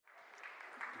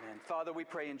Amen. Father, we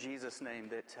pray in Jesus' name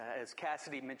that, as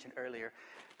Cassidy mentioned earlier,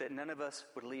 that none of us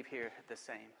would leave here the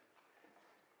same.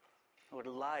 Lord,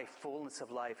 life, fullness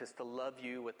of life, is to love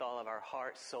you with all of our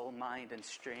heart, soul, mind, and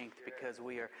strength, because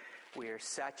we are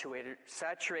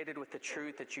saturated with the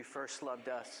truth that you first loved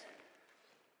us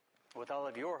with all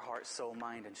of your heart, soul,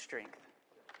 mind, and strength.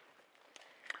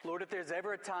 Lord, if there's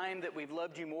ever a time that we've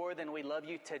loved you more than we love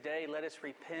you today, let us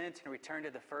repent and return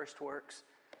to the first works.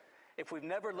 If we've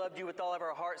never loved you with all of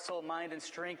our heart, soul, mind, and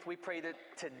strength, we pray that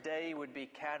today would be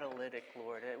catalytic,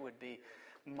 Lord. It would be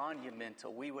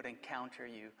monumental. We would encounter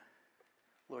you.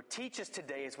 Lord, teach us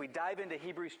today as we dive into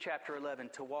Hebrews chapter 11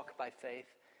 to walk by faith.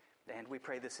 And we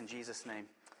pray this in Jesus' name.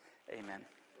 Amen.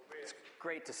 It's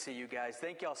great to see you guys.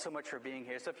 Thank you all so much for being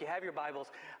here. So if you have your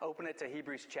Bibles, open it to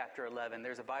Hebrews chapter 11.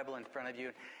 There's a Bible in front of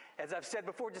you. As I've said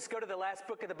before, just go to the last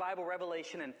book of the Bible,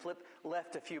 Revelation, and flip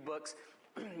left a few books.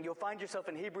 You'll find yourself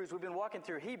in Hebrews. We've been walking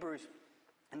through Hebrews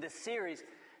in this series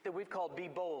that we've called Be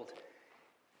Bold.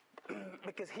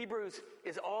 Because Hebrews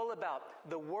is all about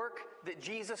the work that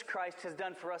Jesus Christ has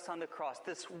done for us on the cross.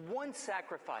 This one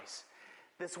sacrifice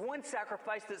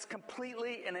that's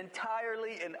completely and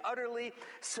entirely and utterly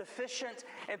sufficient.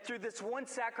 And through this one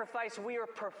sacrifice, we are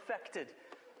perfected.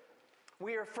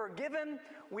 We are forgiven.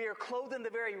 We are clothed in the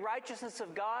very righteousness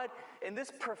of God. And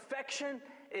this perfection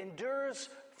endures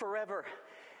forever.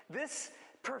 This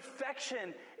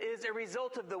perfection is a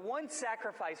result of the one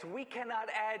sacrifice. We cannot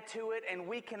add to it and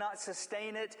we cannot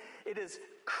sustain it. It is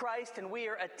Christ, and we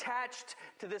are attached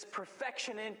to this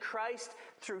perfection in Christ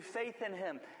through faith in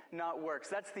Him, not works.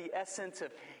 That's the essence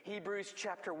of Hebrews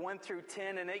chapter 1 through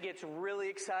 10, and it gets really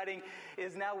exciting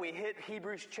is now we hit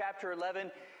Hebrews chapter 11,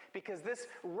 because this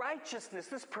righteousness,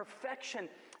 this perfection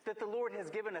that the Lord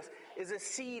has given us is a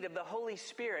seed of the Holy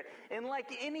Spirit. And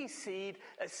like any seed,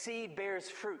 a seed bears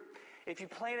fruit. If you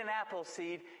plant an apple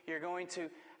seed, you're going to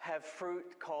have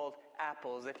fruit called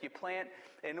apples. If you plant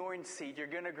an orange seed, you're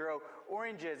going to grow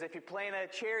oranges. If you plant a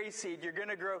cherry seed, you're going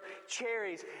to grow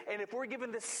cherries. And if we're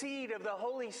given the seed of the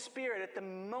Holy Spirit at the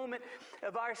moment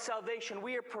of our salvation,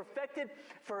 we are perfected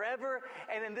forever.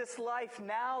 And in this life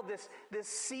now, this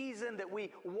season that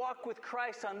we walk with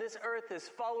Christ on this earth as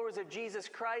followers of Jesus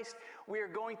Christ, we are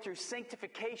going through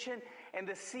sanctification, and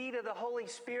the seed of the Holy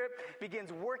Spirit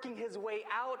begins working His way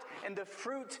out, and the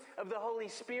fruit of the Holy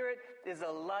Spirit is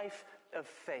a life of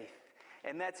faith.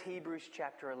 And that's Hebrews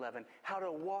chapter 11, how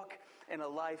to walk in a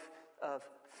life of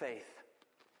faith.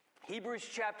 Hebrews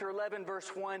chapter 11,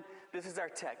 verse 1, this is our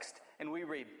text, and we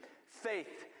read,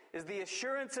 "Faith is the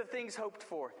assurance of things hoped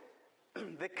for,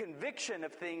 the conviction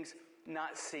of things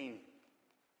not seen."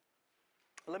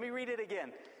 Let me read it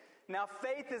again. Now,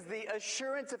 faith is the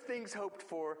assurance of things hoped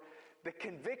for, the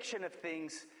conviction of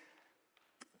things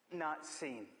not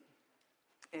seen.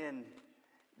 In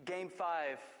Game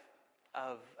 5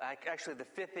 of, actually the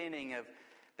fifth inning of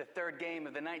the third game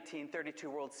of the 1932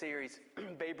 World Series,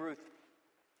 Babe Ruth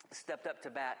stepped up to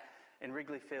bat in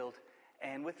Wrigley Field,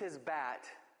 and with his bat,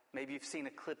 maybe you've seen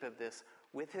a clip of this,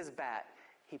 with his bat,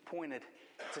 he pointed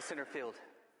to center field.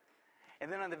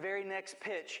 And then on the very next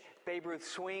pitch, Babe Ruth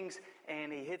swings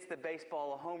and he hits the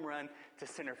baseball a home run to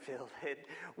center field. It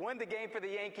won the game for the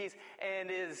Yankees and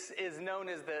is known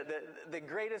as the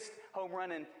greatest home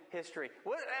run in history.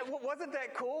 Wasn't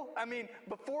that cool? I mean,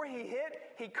 before he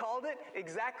hit, he called it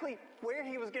exactly where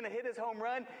he was going to hit his home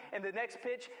run, and the next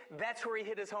pitch, that's where he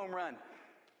hit his home run.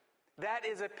 That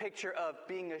is a picture of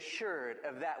being assured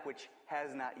of that which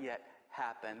has not yet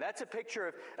happened. That's a picture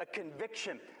of a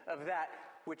conviction of that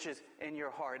which is in your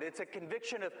heart. It's a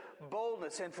conviction of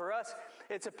boldness, and for us,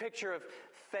 it's a picture of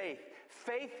faith.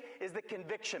 Faith is the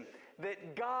conviction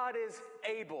that God is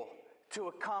able to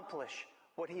accomplish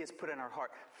what He has put in our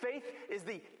heart. Faith is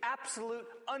the absolute,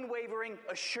 unwavering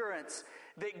assurance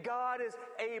that God is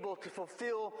able to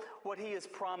fulfill what He has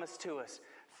promised to us.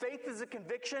 Faith is a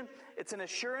conviction. It's an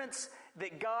assurance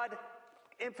that God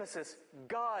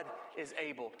is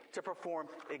able to perform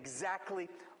exactly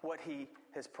what He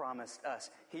has promised us.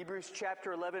 Hebrews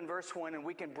chapter 11, verse 1, and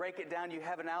we can break it down. You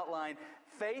have an outline.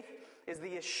 Faith is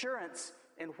the assurance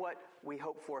in what we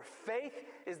hope for. Faith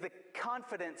is the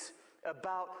confidence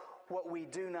about what we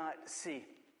do not see.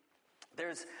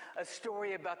 There's a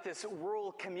story about this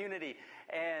rural community,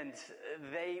 and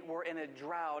they were in a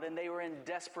drought, and they were in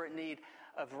desperate need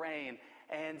of rain.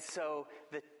 And so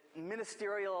the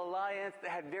Ministerial Alliance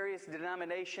that had various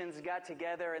denominations got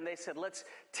together, and they said, let's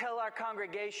tell our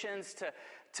congregations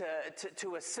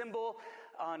to assemble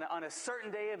on a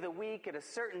certain day of the week at a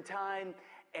certain time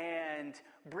and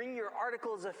bring your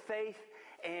articles of faith,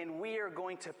 and we are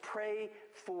going to pray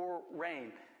for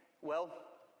rain. Well,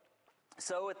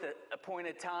 so at the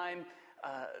appointed time,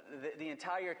 the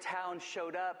entire town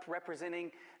showed up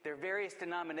representing their various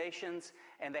denominations,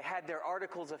 and they had their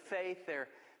articles of faith, their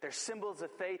symbols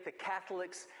of faith. The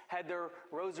Catholics had their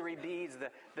rosary beads.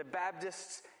 The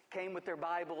Baptists came with their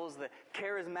Bibles. The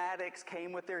Charismatics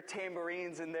came with their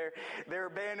tambourines and their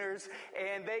banners.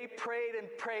 And they prayed and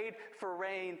prayed for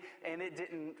rain, and it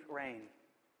didn't rain.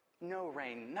 No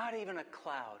rain, not even a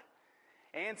cloud.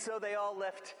 And so they all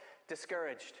left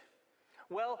discouraged.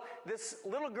 Well, this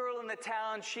little girl in the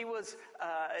town, she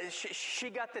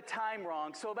got the time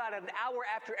wrong. So about an hour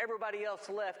after everybody else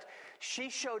left, she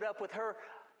showed up with her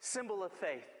symbol of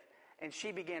faith, and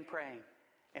she began praying.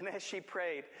 And as she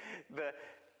prayed,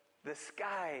 the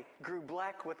sky grew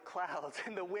black with clouds,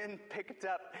 and the wind picked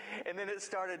up, and then it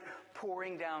started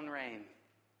pouring down rain.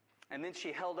 And then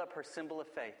she held up her symbol of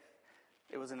faith.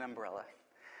 It was an umbrella.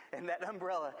 And that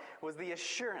umbrella was the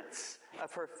assurance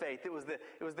of her faith. It was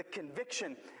the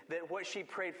conviction that what she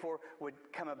prayed for would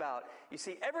come about. You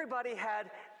see, everybody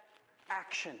had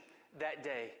action that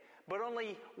day, but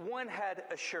only one had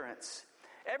assurance.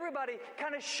 Everybody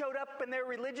kind of showed up in their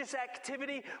religious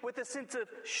activity with a sense of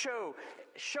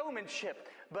showmanship,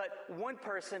 but one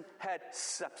person had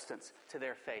substance to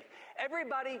their faith.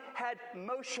 Everybody had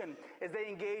motion as they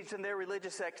engaged in their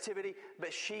religious activity,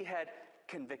 but she had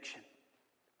conviction.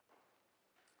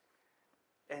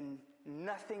 And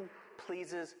nothing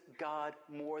pleases God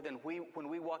more than when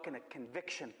we walk in a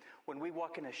conviction, when we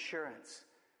walk in assurance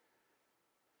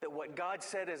that what God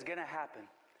said is going to happen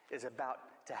is about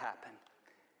to happen.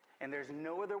 And there's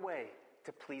no other way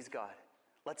to please God.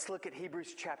 Let's look at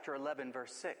Hebrews chapter 11,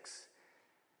 verse 6.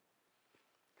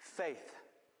 Faith.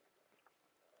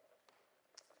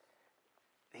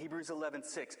 Hebrews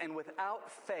 11:6. And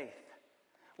without faith,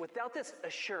 without this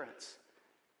assurance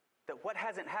that what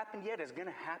hasn't happened yet is going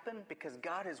to happen because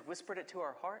God has whispered it to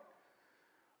our heart,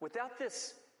 without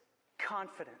this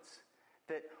confidence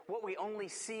that what we only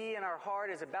see in our heart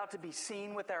is about to be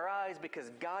seen with our eyes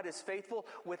because God is faithful,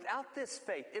 without this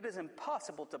faith, it is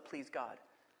impossible to please God.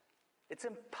 It's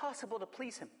impossible to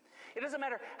please Him. It doesn't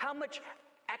matter how much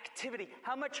activity,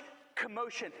 how much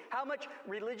commotion, how much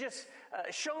religious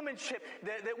showmanship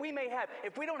that we may have.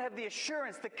 If we don't have the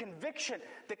assurance, the conviction,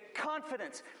 the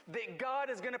confidence that God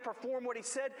is going to perform what He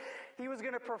said He was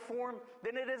going to perform,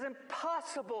 then it is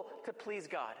impossible to please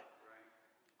God.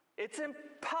 It's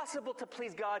impossible to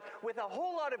please God with a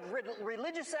whole lot of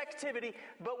religious activity,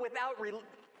 but without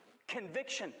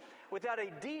conviction, without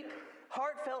a deep,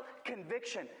 heartfelt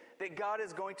conviction that God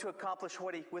is going to accomplish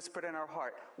what He whispered in our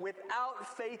heart. Without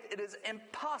faith, it is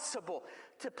impossible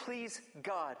to please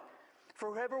God.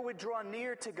 For whoever would draw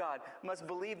near to God must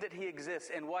believe that He exists.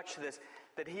 And watch this,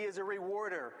 that He is a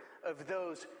rewarder of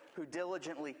those who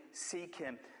diligently seek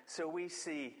Him. So we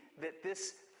see that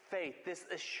this faith, this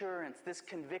assurance, this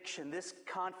conviction, this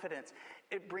confidence,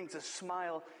 it brings a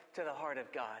smile to the heart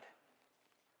of God.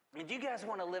 And do you guys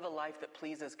want to live a life that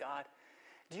pleases God?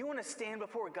 Do you want to stand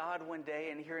before God one day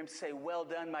and hear Him say, "Well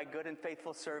done, my good and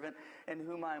faithful servant, in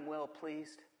whom I am well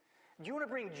pleased"? Do you want to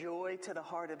bring joy to the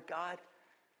heart of God?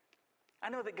 I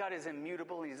know that God is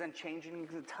immutable, He's unchanging,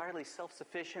 He's entirely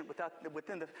self-sufficient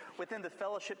within the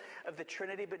fellowship of the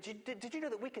Trinity. But did you know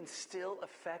that we can still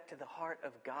affect the heart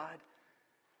of God?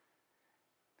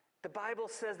 The Bible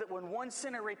says that when one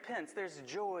sinner repents, there's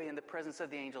joy in the presence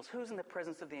of the angels. Who's in the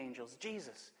presence of the angels?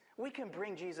 Jesus. We can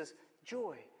bring Jesus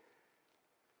joy.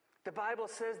 The Bible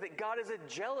says that God is a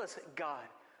jealous God.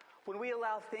 When we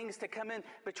allow things to come in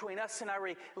between us and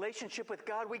our relationship with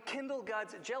God, we kindle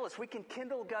God's jealousy. We can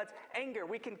kindle God's anger.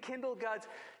 We can kindle God's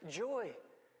joy.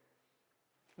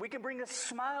 We can bring a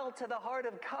smile to the heart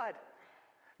of God.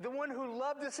 The one who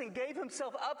loved us and gave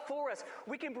Himself up for us.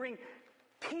 We can bring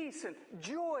peace and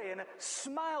joy and a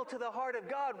smile to the heart of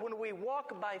God when we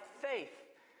walk by faith.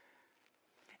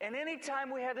 And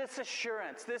anytime we have this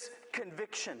assurance, this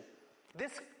conviction,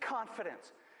 this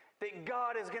confidence that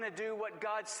God is going to do what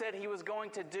God said He was going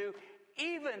to do,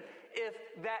 even if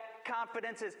that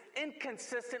confidence is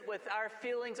inconsistent with our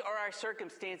feelings or our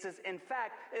circumstances. In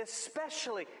fact,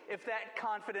 especially if that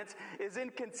confidence is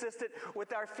inconsistent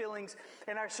with our feelings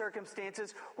and our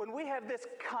circumstances, when we have this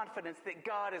confidence that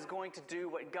God is going to do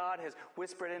what God has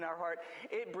whispered in our heart,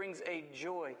 it brings a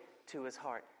joy to His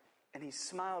heart. And He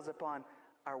smiles upon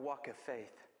our walk of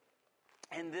faith.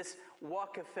 And this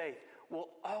walk of faith will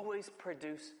always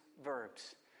produce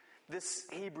verbs. This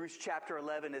Hebrews chapter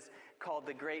 11 is called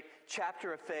the great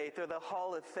chapter of faith, or the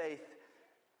hall of faith.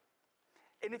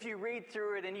 And if you read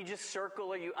through it and you just circle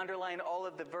or you underline all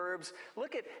of the verbs,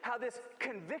 look at how this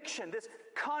conviction, this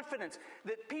confidence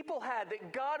that people had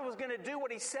that God was going to do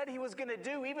what He said He was going to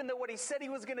do, even though what He said He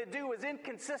was going to do was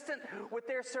inconsistent with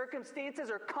their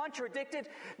circumstances or contradicted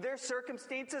their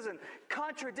circumstances and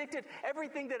contradicted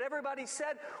everything that everybody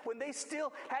said, when they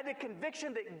still had a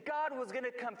conviction that God was going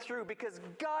to come through because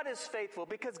God is faithful,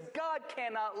 because God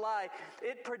cannot lie,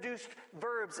 it produced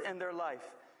verbs in their life.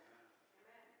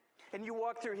 And you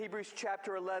walk through Hebrews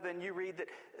chapter 11, you read that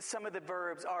some of the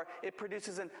verbs are, it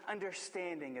produces an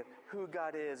understanding of who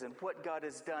God is and what God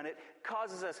has done. It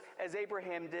causes us, as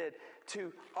Abraham did,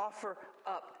 to offer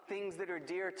up things that are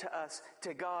dear to us,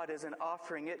 to God as an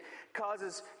offering. It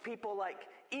causes people like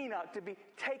Enoch to be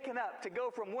taken up, to go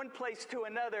from one place to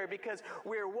another because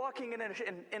we're walking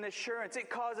in assurance. It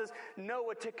causes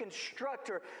Noah to construct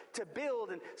or to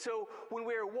build. And so when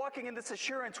we're walking in this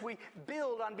assurance, we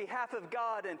build on behalf of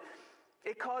God, and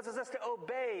it causes us to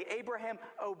obey. Abraham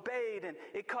obeyed, and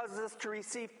it causes us to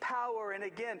receive power and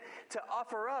again to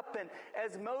offer up. And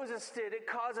as Moses did, it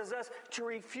causes us to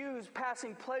refuse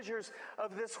passing pleasures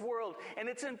of this world. And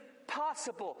it's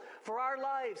impossible for our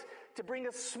lives to bring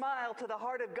a smile to the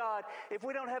heart of God if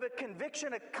we don't have a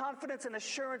conviction, a confidence, and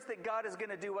assurance that God is going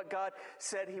to do what God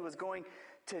said He was going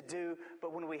to do.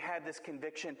 But when we have this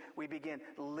conviction, we begin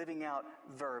living out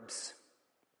verbs.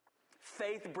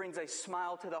 Faith brings a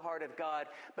smile to the heart of God,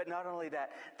 but not only that,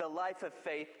 the life of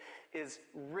faith is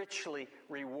richly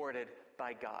rewarded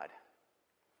by God.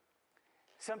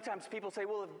 Sometimes people say,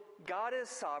 well, if God is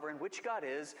sovereign, which God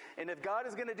is, and if God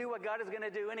is going to do what God is going to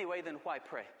do anyway, then why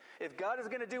pray? If God is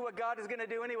going to do what God is going to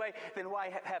do anyway, then why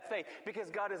have faith?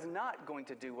 Because God is not going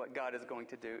to do what God is going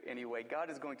to do anyway. God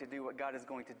is going to do what God is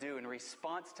going to do in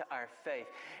response to our faith.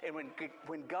 And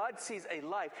when God sees a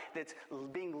life that's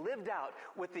being lived out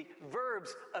with the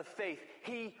verbs of faith,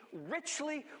 He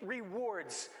richly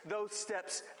rewards those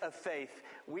steps of faith.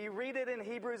 We read it in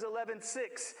Hebrews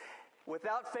 11:6.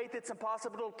 Without faith, it's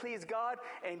impossible to please God,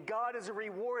 and God is a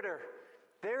rewarder.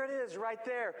 There it is, right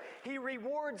there. He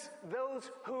rewards those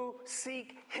who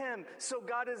seek Him. So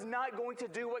God is not going to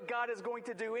do what God is going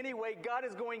to do anyway. God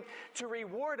is going to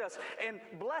reward us and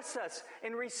bless us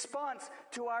in response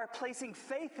to our placing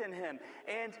faith in Him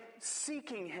and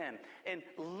seeking Him and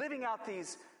living out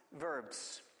these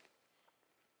verbs.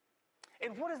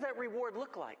 And what does that reward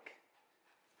look like?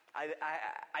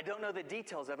 I don't know the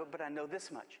details of it, but I know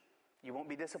this much. You won't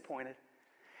be disappointed.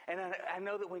 And I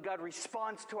know that when God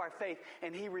responds to our faith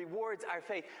and He rewards our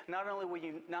faith, not only will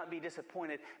you not be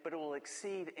disappointed, but it will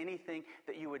exceed anything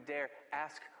that you would dare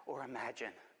ask or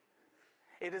imagine.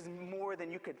 It is more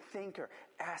than you could think or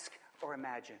ask or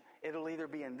imagine. It'll either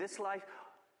be in this life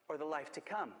or the life to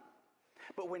come.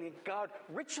 But when God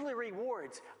richly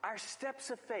rewards our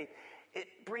steps of faith, it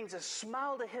brings a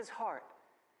smile to His heart.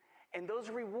 And those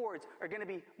rewards are going to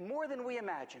be more than we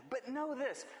imagine. But know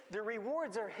this, the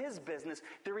rewards are His business.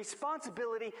 The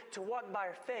responsibility to walk by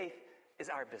our faith is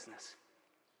our business.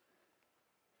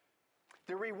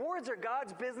 The rewards are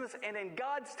God's business and in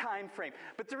God's time frame.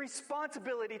 But the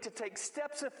responsibility to take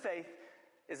steps of faith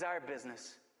is our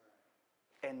business.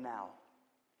 And now.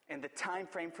 And the time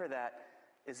frame for that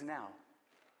is now.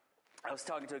 I was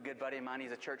talking to a good buddy of mine.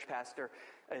 He's a church pastor,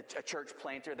 a church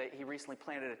planter. That he recently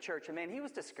planted a church. And man, he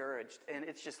was discouraged. And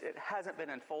it hasn't been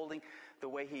unfolding the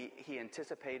way he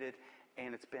anticipated.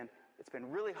 And it's been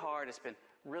really hard. It's been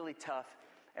really tough.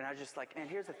 And I was just like, man,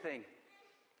 here's the thing.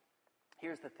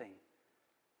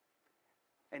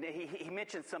 And he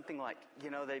mentioned something like,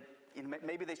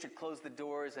 maybe they should close the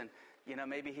doors, and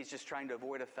maybe he's just trying to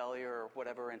avoid a failure or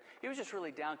whatever. And he was just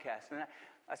really downcast. And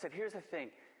I said, here's the thing.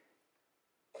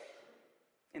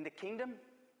 In the kingdom,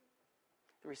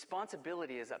 the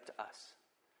responsibility is up to us.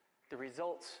 The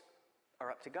results are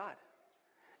up to God.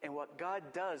 And what God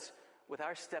does with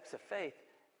our steps of faith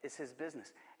is His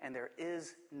business. And there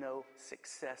is no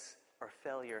success or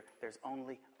failure. There's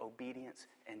only obedience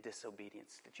and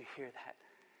disobedience. Did you hear that?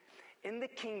 In the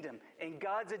kingdom, in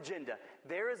God's agenda,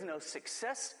 there is no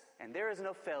success and there is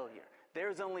no failure. There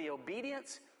is only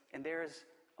obedience and there is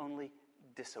only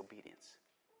disobedience.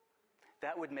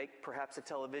 That would make perhaps a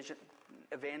television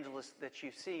evangelist that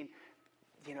you've seen,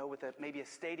 with maybe a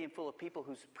stadium full of people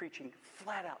who's preaching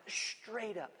flat out,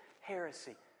 straight up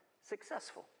heresy,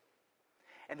 successful.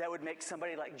 And that would make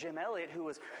somebody like Jim Elliot, who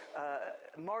was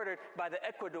martyred by the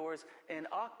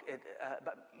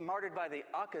martyred by the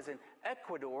Aucas in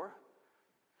Ecuador,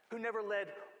 who never led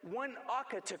one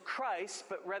Aka to Christ,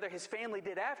 but rather his family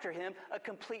did after him, a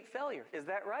complete failure. Is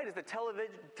that right? Is the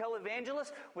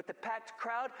televangelist with the packed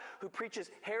crowd who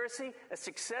preaches heresy a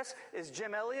success? Is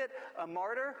Jim Elliot a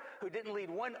martyr who didn't lead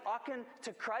one Akan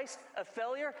to Christ a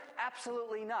failure?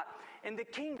 Absolutely not. In the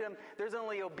kingdom, there's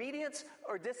only obedience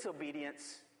or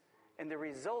disobedience, and the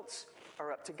results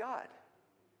are up to God.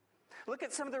 Look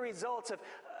at some of the results of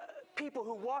people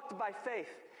who walked by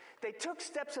faith. They took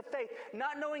steps of faith,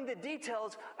 not knowing the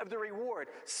details of the reward.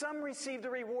 Some received the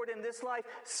reward in this life.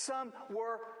 Some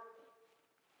were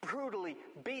brutally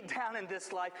beat down in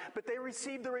this life, but they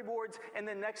received the rewards in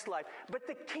the next life. But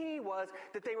the key was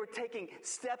that they were taking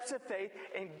steps of faith,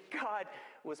 and God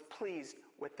was pleased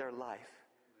with their life.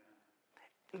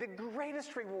 The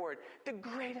greatest reward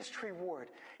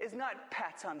is not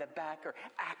pats on the back or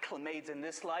acclamations in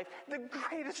this life. The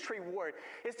greatest reward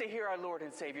is to hear our Lord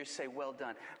and Savior say, "Well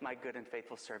done, my good and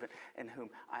faithful servant, in whom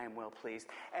I am well pleased."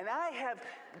 And I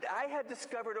have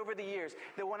discovered over the years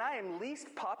that when I am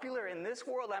least popular in this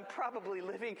world, I'm probably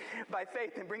living by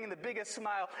faith and bringing the biggest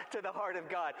smile to the heart of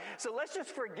God. So let's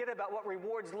just forget about what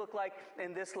rewards look like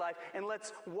in this life, and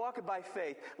let's walk by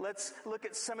faith. Let's look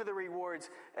at some of the rewards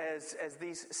as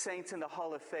these saints in the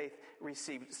hall of faith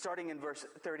received, starting in verse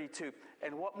 32.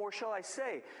 "And what more shall I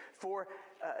say? For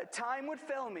time would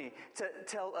fail me to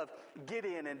tell of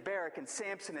Gideon and Barak and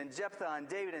Samson and Jephthah and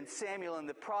David and Samuel and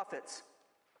the prophets,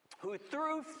 who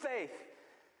through faith,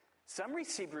 some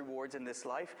received rewards in this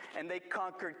life, and they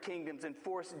conquered kingdoms,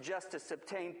 enforced justice,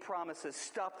 obtained promises,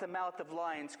 stopped the mouth of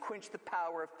lions, quenched the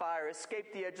power of fire,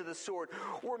 escaped the edge of the sword,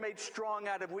 were made strong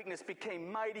out of weakness, became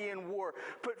mighty in war,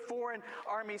 put foreign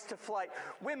armies to flight.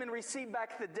 Women received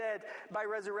back the dead by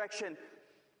resurrection."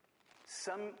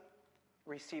 Some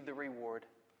received the reward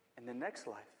in the next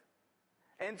life.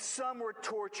 "And some were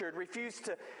tortured, refused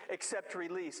to accept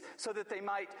release, so that they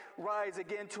might rise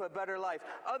again to a better life.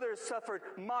 Others suffered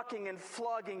mocking and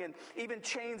flogging, and even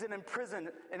chains and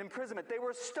imprisonment. They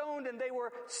were stoned, and they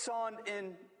were sawn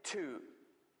in two.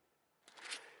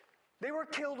 They were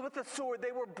killed with the sword.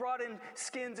 They were brought in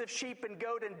skins of sheep and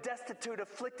goat, and destitute,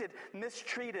 afflicted,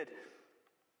 mistreated,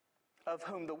 of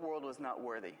whom the world was not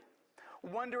worthy.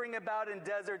 Wandering about in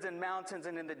deserts and mountains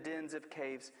and in the dens of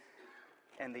caves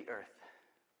and the earth."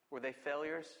 Were they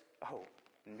failures? Oh,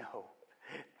 no.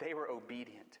 They were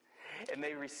obedient, and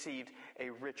they received a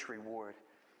rich reward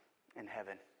in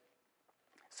heaven.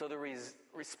 So the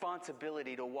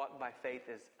responsibility to walk by faith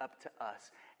is up to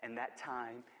us, and that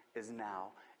time is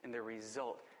now, and the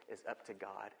result is up to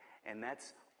God, and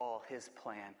that's all His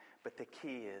plan. But the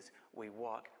key is we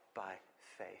walk by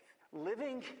faith.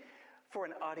 Living for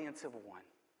an audience of one.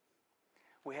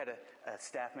 We had a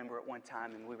staff member at one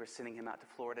time, and we were sending him out to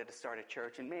Florida to start a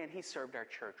church. And man, he served our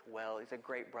church well. He's a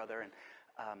great brother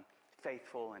and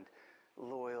faithful and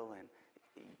loyal, and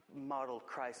modeled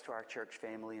Christ to our church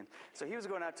family. And so he was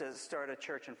going out to start a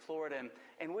church in Florida,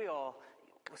 and we all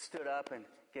stood up and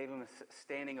gave him a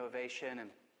standing ovation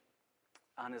and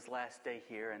on his last day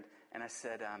here. And I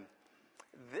said,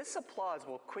 "This applause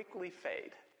will quickly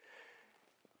fade,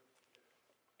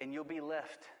 and you'll be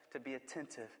left to be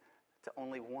attentive to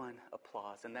only one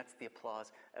applause, and that's the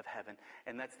applause of heaven.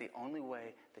 And that's the only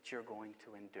way that you're going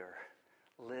to endure.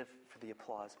 Live for the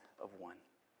applause of one."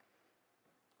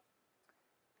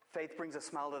 Faith brings a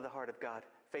smile to the heart of God.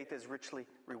 Faith is richly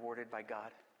rewarded by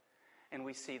God. And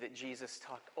we see that Jesus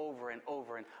talked over and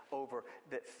over and over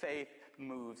that faith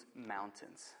moves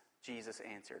mountains. Jesus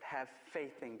answered, "Have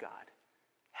faith in God.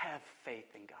 Have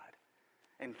faith in God."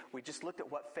 And we just looked at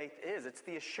what faith is. It's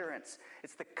the assurance.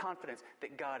 It's the confidence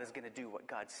that God is going to do what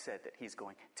God said that He's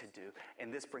going to do.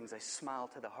 And this brings a smile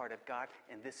to the heart of God,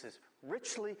 and this is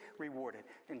richly rewarded.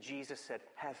 And Jesus said,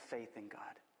 "Have faith in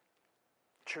God."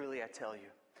 Truly, I tell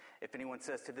you, if anyone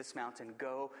says to this mountain,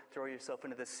 "Go, throw yourself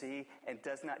into the sea," and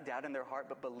does not doubt in their heart,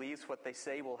 but believes what they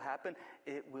say will happen,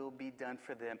 it will be done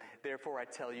for them. Therefore, I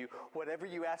tell you, whatever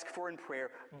you ask for in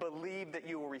prayer, believe that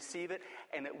you will receive it,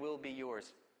 and it will be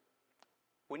yours.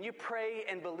 When you pray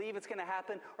and believe it's going to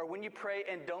happen, or when you pray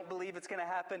and don't believe it's going to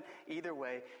happen, either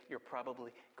way, you're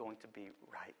probably going to be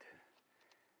right.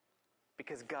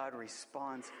 Because God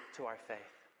responds to our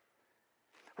faith.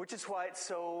 Which is why it's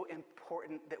so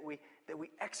important that we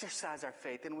exercise our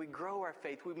faith and we grow our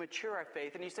faith, we mature our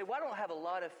faith. And you say, "Well, I don't have a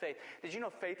lot of faith." Did you know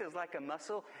faith is like a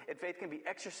muscle? And faith can be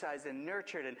exercised and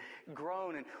nurtured and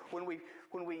grown. And when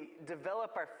we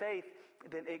develop our faith,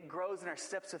 then it grows and our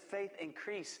steps of faith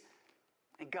increase.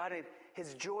 And God,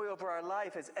 His joy over our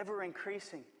life is ever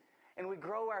increasing. And we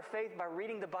grow our faith by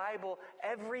reading the Bible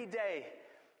every day.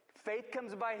 Faith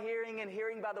comes by hearing, and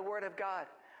hearing by the Word of God.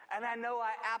 And I know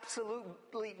I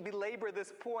absolutely belabor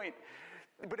this point,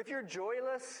 But if you're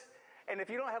joyless, and if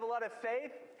you don't have a lot of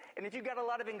faith, and if you've got a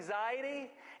lot of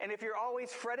anxiety, and if you're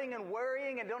always fretting and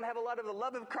worrying and don't have a lot of the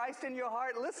love of Christ in your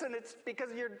heart, listen, it's because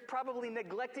you're probably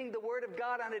neglecting the Word of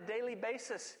God on a daily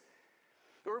basis.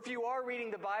 Or if you are reading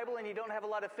the Bible and you don't have a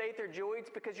lot of faith or joy, it's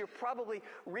because you're probably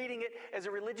reading it as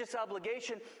a religious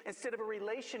obligation instead of a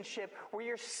relationship where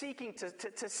you're seeking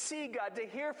to see God, to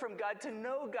hear from God, to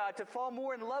know God, to fall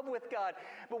more in love with God.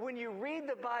 But when you read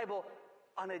the Bible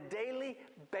on a daily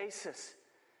basis,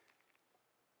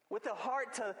 with a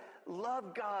heart to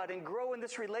love God and grow in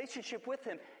this relationship with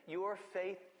Him, your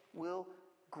faith will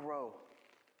grow.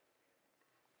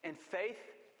 And faith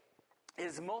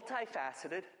is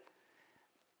multifaceted.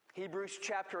 Hebrews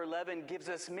chapter 11 gives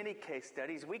us many case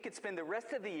studies. We could spend the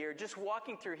rest of the year just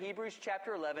walking through Hebrews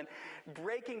chapter 11,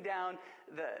 breaking down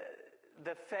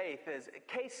the faith as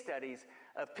case studies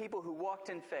of people who walked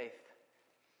in faith.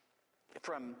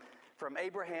 From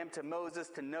Abraham to Moses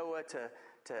to Noah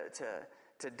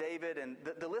to David, and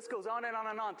the list goes on and on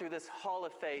and on through this hall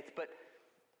of faith. But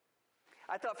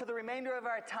I thought for the remainder of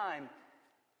our time,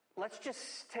 let's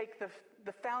just take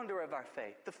the founder of our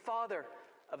faith, the father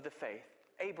of the faith,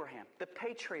 Abraham, the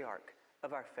patriarch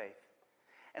of our faith.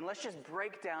 And let's just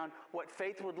break down what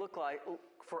faith would look like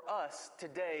for us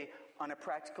today on a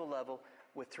practical level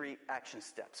with 3 action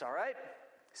steps, all right?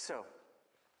 So,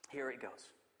 here it goes.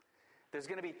 There's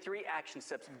going to be 3 action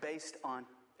steps based on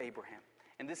Abraham.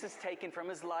 And this is taken from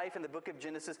his life in the book of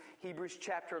Genesis. Hebrews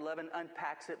chapter 11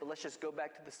 unpacks it, but let's just go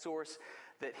back to the source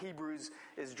that Hebrews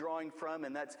is drawing from,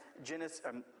 and that's Genesis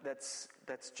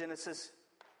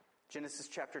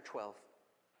chapter 12.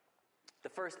 The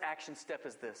first action step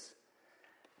is this.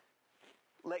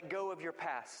 Let go of your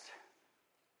past.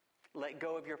 Let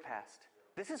go of your past.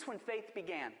 This is when faith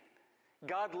began.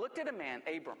 God looked at a man,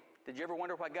 Abram. Did you ever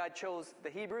wonder why God chose the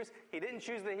Hebrews? He didn't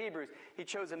choose the Hebrews. He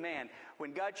chose a man.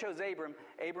 When God chose Abram,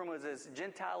 Abram was as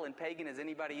Gentile and pagan as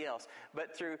anybody else.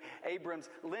 But through Abram's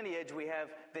lineage, we have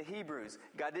the Hebrews.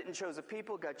 God didn't choose a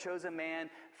people. God chose a man.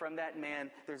 From that man,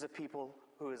 there's a people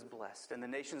who is blessed. And the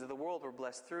nations of the world were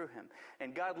blessed through him.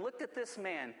 And God looked at this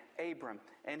man, Abram,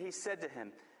 and He said to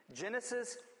him,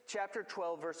 Genesis chapter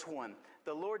 12, verse 1,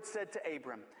 the Lord said to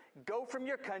Abram, go from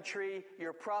your country,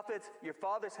 your prophets, your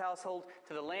father's household,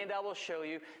 to the land I will show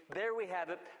you. There we have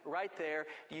it, right there.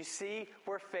 You see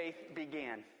where faith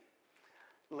began.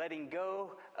 Letting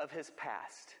go of his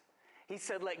past. He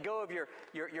said, let go of your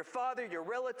father, your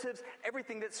relatives,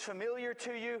 everything that's familiar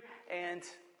to you, and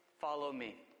follow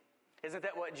me. Isn't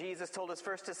that what Jesus told his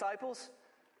first disciples?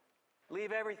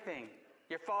 Leave everything.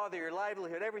 Your father, your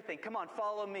livelihood, everything. Come on,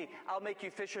 follow me. I'll make you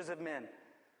fishers of men.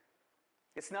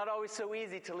 It's not always so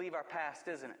easy to leave our past,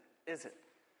 isn't it? Is it?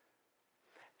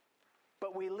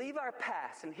 But we leave our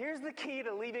past, and here's the key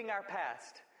to leaving our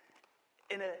past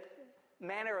in a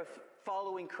manner of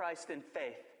following Christ in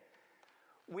faith.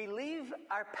 We leave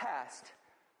our past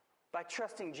by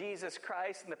trusting Jesus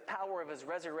Christ and the power of His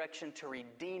resurrection to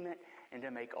redeem it and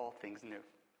to make all things new.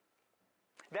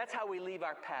 That's how we leave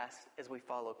our past as we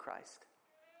follow Christ.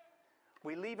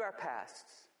 We leave our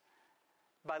pasts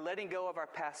by letting go of our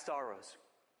past sorrows,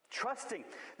 trusting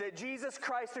that Jesus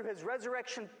Christ, through His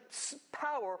resurrection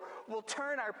power, will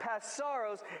turn our past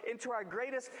sorrows into our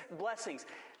greatest blessings.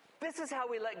 This is how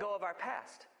we let go of our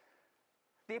past.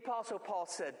 The Apostle Paul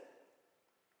said,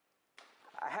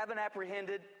 I haven't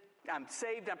apprehended, I'm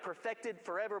saved, I'm perfected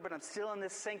forever, but I'm still in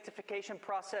this sanctification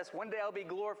process. One day I'll be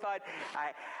glorified.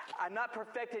 I'm not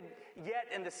perfected yet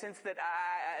in the sense that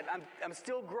I'm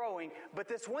still growing, but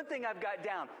this one thing I've got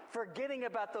down, forgetting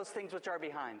about those things which are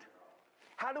behind.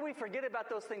 How do we forget about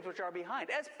those things which are behind?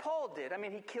 As Paul did. I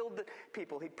mean, he killed the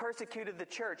people. He persecuted the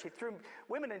church. He threw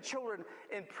women and children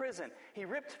in prison. He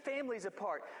ripped families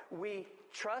apart. We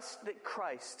trust that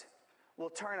Christ will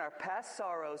turn our past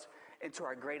sorrows into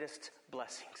our greatest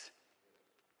blessings.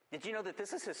 Did you know that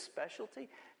this is His specialty?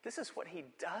 This is what He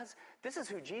does. This is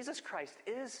who Jesus Christ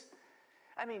is.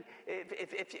 I mean,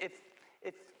 if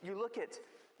you look at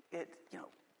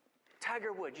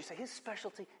Tiger Woods, you say his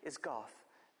specialty is golf.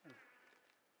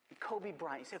 Kobe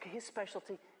Bryant, you say, okay, his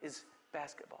specialty is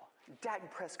basketball.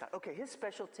 Dak Prescott, okay, his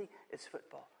specialty is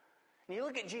football. And you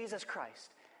look at Jesus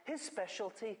Christ, His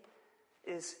specialty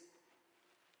is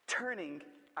turning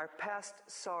our past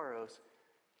sorrows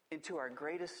into our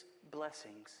greatest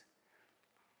blessings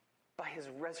by His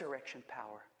resurrection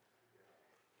power.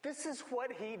 This is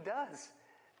what He does.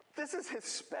 This is His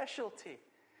specialty.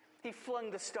 He flung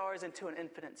the stars into an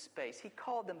infinite space. He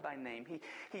called them by name.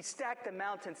 He stacked the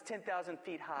mountains 10,000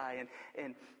 feet high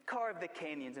and carved the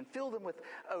canyons and filled them with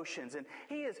oceans. And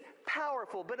He is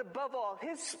powerful, but above all,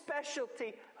 His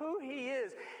specialty, who He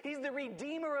is, He's the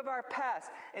redeemer of our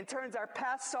past and turns our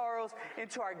past sorrows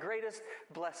into our greatest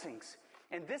blessings.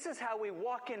 And this is how we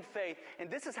walk in faith,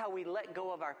 and this is how we let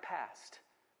go of our past.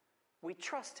 We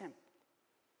trust Him.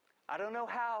 I don't know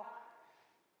how.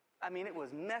 I mean, it was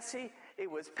messy,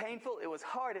 it was painful, it was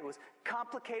hard, it was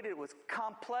complicated, it was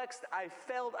complex. I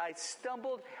failed, I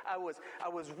stumbled, I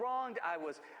was wronged, I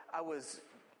was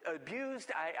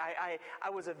abused,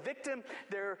 I was a victim.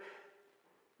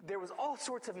 There was all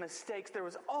sorts of mistakes, there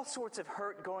was all sorts of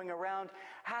hurt going around.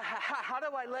 How do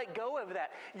I let go of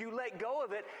that? You let go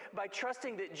of it by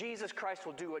trusting that Jesus Christ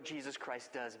will do what Jesus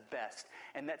Christ does best,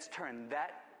 and that's turn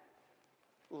that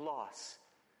loss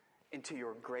into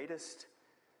your greatest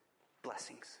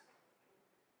blessings.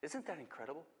 Isn't that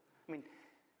incredible? I mean,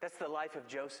 that's the life of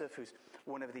Joseph, who's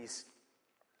one of these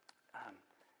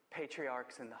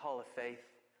patriarchs in the Hall of Faith.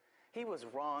 He was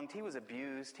wronged, he was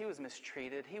abused, he was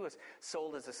mistreated, he was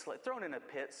sold as a slave, thrown in a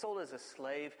pit, sold as a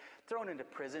slave, thrown into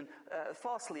prison,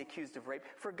 falsely accused of rape,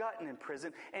 forgotten in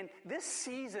prison. And this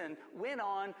season went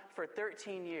on for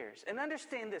 13 years. And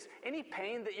understand this, any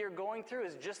pain that you're going through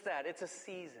is just that. It's a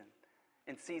season.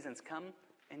 And seasons come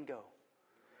and go.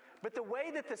 But the way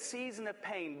that the season of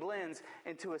pain blends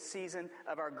into a season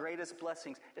of our greatest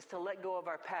blessings is to let go of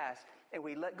our past. And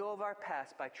we let go of our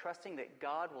past by trusting that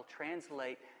God will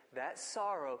translate that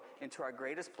sorrow into our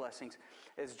greatest blessings.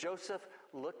 As Joseph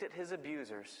looked at his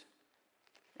abusers,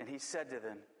 and he said to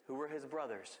them, who were his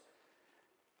brothers,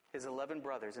 his 11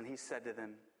 brothers, and he said to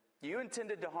them, you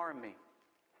intended to harm me,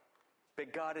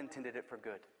 but God intended it for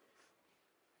good,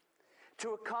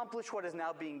 to accomplish what is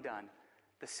now being done,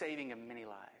 the saving of many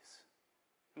lives.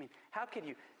 I mean, how can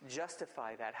you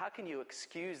justify that? How can you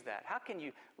excuse that? How can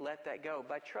you let that go?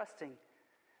 By trusting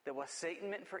that what Satan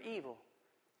meant for evil,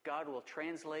 God will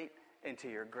translate into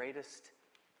your greatest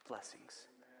blessings.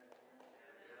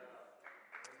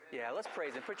 Yeah, let's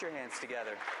praise Him. Put your hands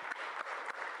together.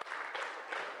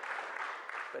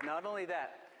 But not only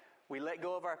that, we let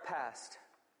go of our past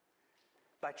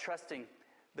by trusting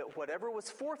that whatever was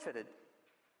forfeited,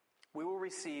 we will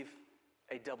receive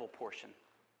a double portion.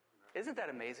 Isn't that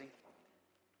amazing?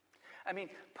 I mean,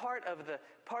 part of the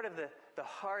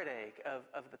heartache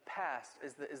of the past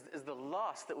is the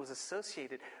loss that was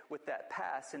associated with that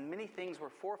past, and many things were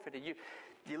forfeited.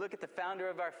 You look at the founder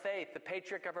of our faith, the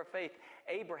patriarch of our faith,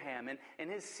 Abraham, and in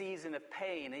his season of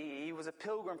pain, he was a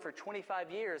pilgrim for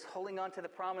 25 years, holding on to the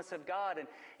promise of God, and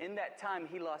in that time,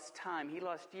 he lost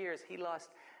years, he lost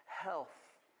health.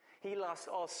 He lost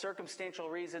all circumstantial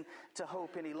reason to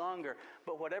hope any longer.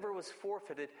 But whatever was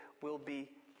forfeited will be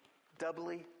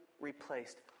doubly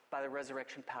replaced by the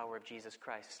resurrection power of Jesus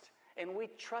Christ. And we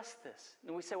trust this.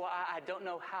 And we say, well, I don't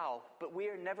know how. But we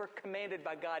are never commanded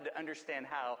by God to understand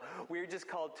how. We're just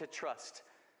called to trust.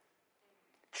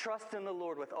 Trust in the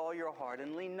Lord with all your heart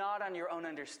and lean not on your own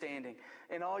understanding.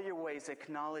 In all your ways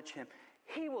acknowledge Him.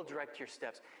 He will direct your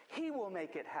steps. He will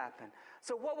make it happen.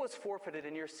 So what was forfeited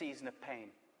in your season of pain?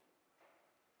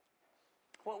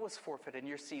 What was forfeited in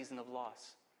your season of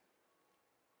loss?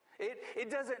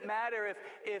 It doesn't matter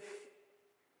if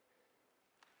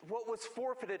what was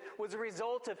forfeited was a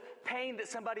result of pain that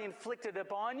somebody inflicted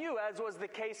upon you, as was the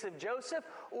case of Joseph,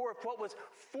 or if what was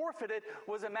forfeited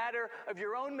was a matter of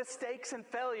your own mistakes and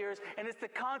failures, and it's the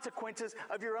consequences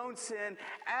of your own sin,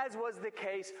 as was the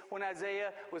case when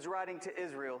Isaiah was writing to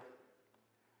Israel.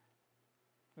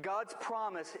 God's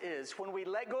promise is when we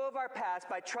let go of our past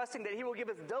by trusting that He will give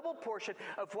us double portion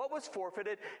of what was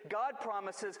forfeited, God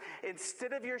promises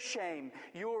instead of your shame,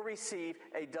 you will receive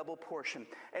a double portion.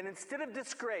 And instead of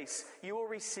disgrace, you will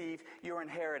receive your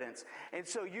inheritance. And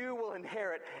so you will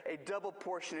inherit a double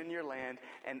portion in your land,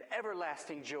 and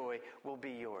everlasting joy will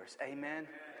be yours. Amen?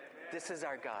 This is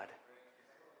our God.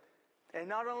 And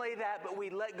not only that, but we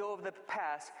let go of the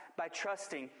past by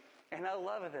trusting, and I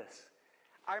love this,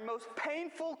 our most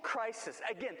painful crisis,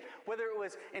 again, whether it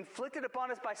was inflicted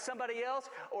upon us by somebody else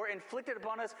or inflicted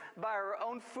upon us by our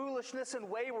own foolishness and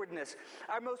waywardness,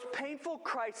 our most painful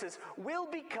crisis will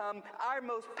become our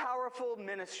most powerful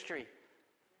ministry.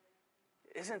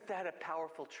 Isn't that a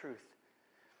powerful truth?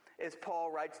 As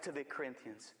Paul writes to the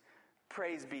Corinthians,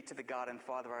 praise be to the God and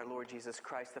Father of our Lord Jesus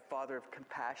Christ, the Father of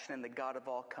compassion and the God of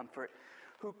all comfort,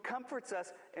 who comforts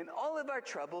us in all of our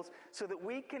troubles so that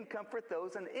we can comfort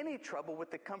those in any trouble with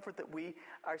the comfort that we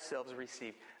ourselves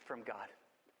receive from God.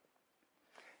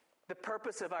 The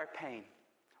purpose of our pain,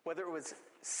 whether it was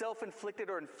self-inflicted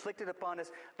or inflicted upon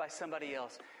us by somebody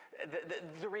else.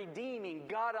 The redeeming,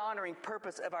 God-honoring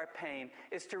purpose of our pain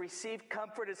is to receive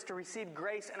comfort, is to receive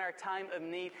grace in our time of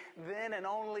need. Then and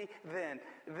only then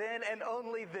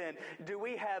do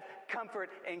we have comfort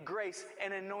and grace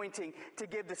and anointing to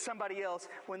give to somebody else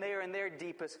when they are in their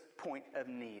deepest point of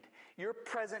need. Your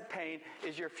present pain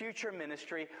is your future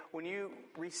ministry when you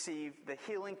receive the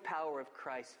healing power of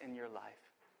Christ in your life.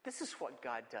 This is what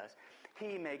God does.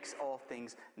 He makes all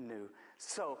things new.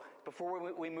 So,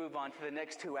 before we move on to the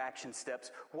next two action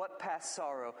steps, what past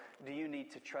sorrow do you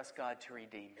need to trust God to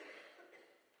redeem?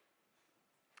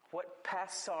 What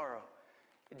past sorrow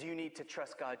do you need to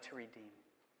trust God to redeem?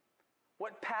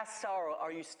 What past sorrow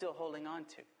are you still holding on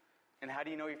to? And how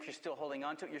do you know if you're still holding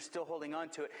on to it? You're still holding on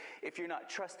to it if you're not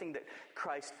trusting that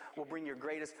Christ will bring your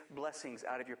greatest blessings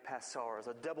out of your past sorrows,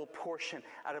 a double portion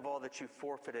out of all that you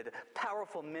forfeited, a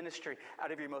powerful ministry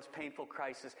out of your most painful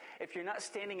crisis. If you're not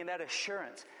standing in that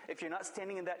assurance, if you're not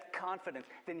standing in that confidence,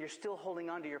 then you're still holding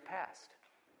on to your past.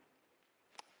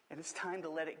 And it's time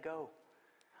to let it go.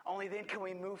 Only then can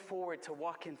we move forward to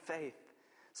walk in faith.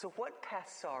 So what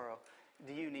past sorrow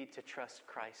do you need to trust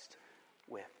Christ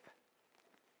with?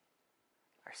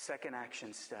 Our second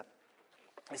action step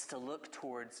is to look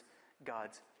towards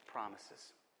God's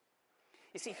promises.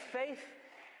 You see, faith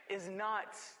is not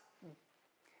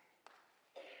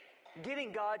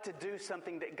getting God to do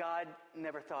something that God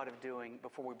never thought of doing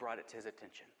before we brought it to His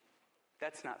attention.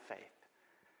 That's not faith.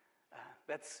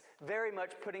 That's very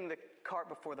much putting the cart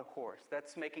before the horse.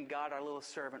 That's making God our little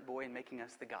servant boy and making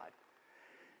us the God.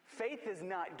 Faith is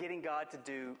not getting God to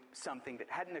do something that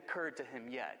hadn't occurred to Him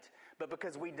yet. But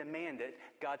because we demand it,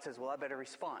 God says, well, I better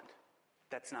respond.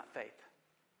 That's not faith.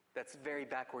 That's very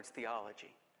backwards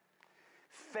theology.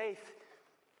 Faith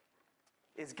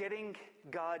is getting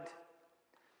God.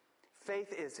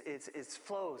 Faith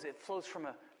flows. It flows from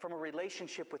a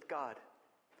relationship with God.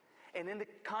 And in the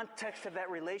context of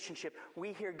that relationship,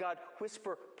 we hear God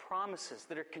whisper promises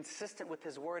that are consistent with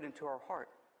His word into our heart.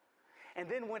 And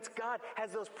then once God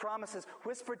has those promises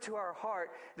whispered to our heart,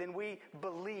 then we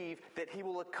believe that He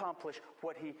will accomplish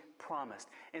what He promised.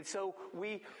 And so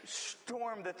we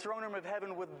storm the throne room of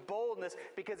heaven with boldness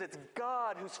because it's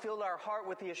God who's filled our heart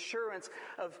with the assurance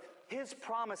of His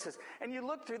promises. And you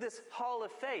look through this hall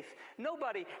of faith.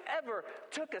 Nobody ever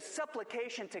took a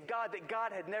supplication to God that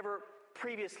God had never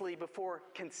previously before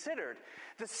considered.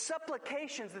 The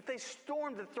supplications that they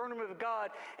stormed the throne room of God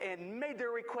and made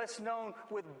their requests known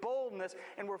with boldness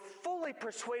and were fully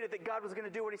persuaded that God was going to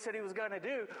do what He said He was going to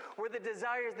do were the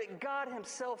desires that God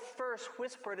Himself first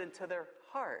whispered into their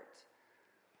heart.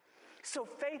 So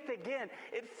faith, again,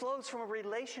 it flows from a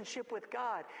relationship with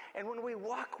God. And when we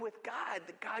walk with God,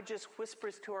 God just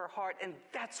whispers to our heart, and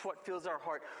that's what fills our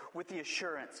heart with the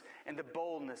assurance and the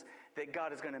boldness that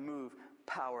God is going to move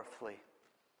powerfully.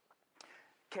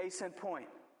 Case in point,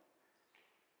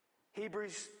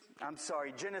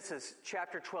 Genesis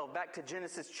chapter 12. Back to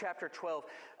Genesis chapter 12,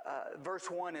 verse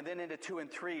 1, and then into 2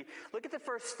 and 3. Look at the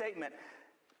first statement.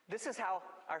 This is how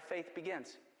our faith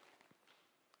begins.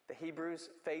 The Hebrews'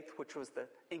 faith, which was the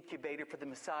incubator for the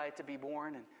Messiah to be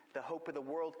born and the hope of the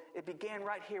world, it began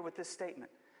right here with this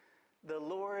statement. The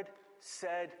Lord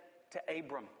said to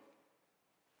Abram.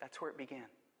 That's where it began.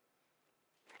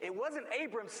 It wasn't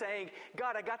Abram saying,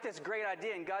 God, I got this great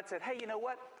idea. And God said, hey, you know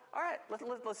what? All right,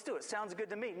 let's do it. Sounds good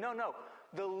to me. No.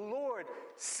 The Lord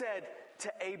said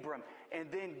to Abram, and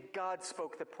then God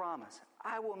spoke the promise.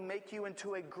 I will make you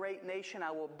into a great nation. I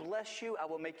will bless you. I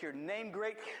will make your name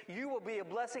great. You will be a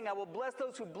blessing. I will bless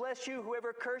those who bless you.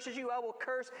 Whoever curses you, I will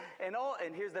curse. And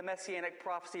here's the messianic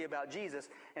prophecy about Jesus.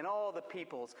 And all the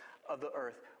peoples of the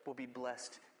earth will be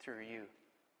blessed through you.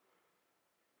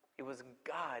 It was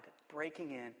God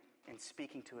breaking in and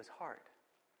speaking to his heart.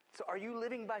 So are you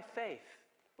living by faith?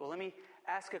 Well, let me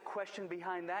ask a question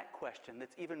behind that question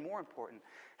that's even more important.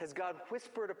 Has God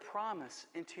whispered a promise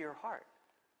into your heart?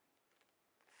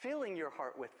 Filling your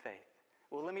heart with faith.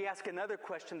 Well, let me ask another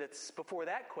question that's before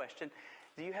that question.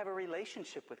 Do you have a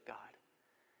relationship with God?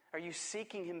 Are you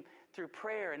seeking him through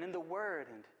prayer and in the Word?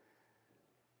 And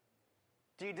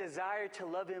do you desire to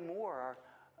love him more?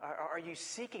 Are you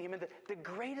seeking him? And the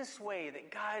greatest way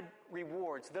that God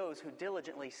rewards those who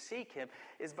diligently seek him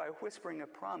is by whispering a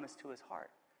promise to his heart,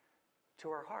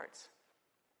 to our hearts.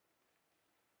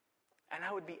 And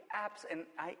I would be and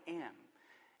I am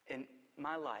in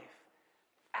my life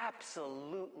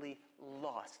absolutely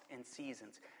lost in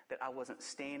seasons that I wasn't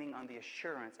standing on the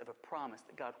assurance of a promise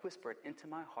that God whispered into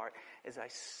my heart as I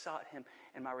sought him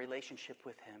in my relationship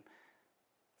with him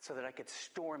so that I could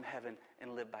storm heaven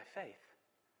and live by faith.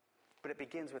 But it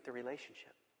begins with the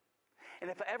relationship. And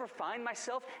if I ever find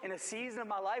myself in a season of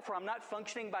my life where I'm not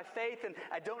functioning by faith and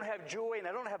I don't have joy and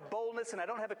I don't have boldness and I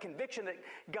don't have a conviction that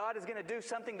God is going to do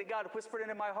something that God whispered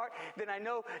into my heart, then I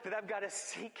know that I've got to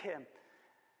seek Him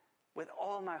with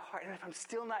all my heart. And if I'm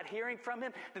still not hearing from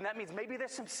Him, then that means maybe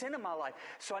there's some sin in my life.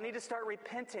 So I need to start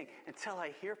repenting until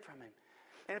I hear from Him.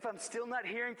 And if I'm still not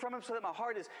hearing from Him so that my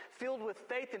heart is filled with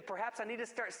faith, then perhaps I need to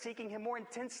start seeking Him more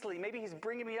intensely. Maybe He's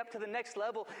bringing me up to the next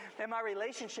level in my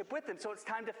relationship with Him. So it's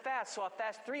time to fast. So I'll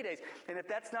fast 3 days. And if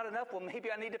that's not enough, well, maybe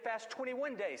I need to fast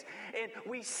 21 days. And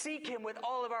we seek Him with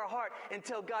all of our heart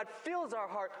until God fills our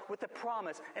heart with the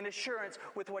promise and assurance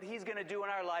with what He's going to do in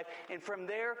our life. And from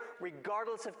there,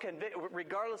 regardless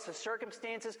of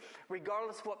circumstances,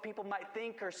 regardless of what people might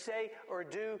think or say or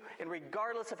do, and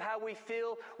regardless of how we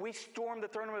feel, we storm the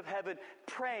throne room of heaven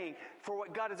praying for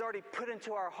what God has already put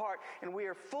into our heart, and we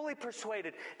are fully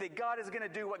persuaded that God is going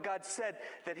to do what God said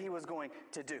that He was going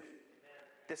to do.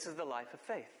 This is the life of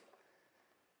faith.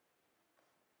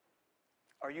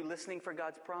 Are you listening for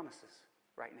God's promises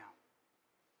right now?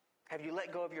 Have you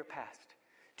let go of your past?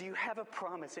 Do you have a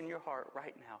promise in your heart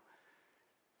right now?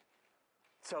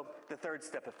 So, the third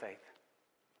step of faith.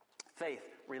 Faith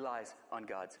relies on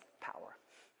God's power.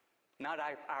 Not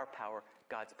our power,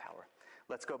 God's power.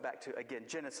 Let's go back to, again,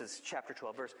 Genesis chapter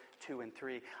 12, verse 2 and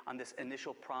 3, on this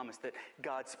initial promise that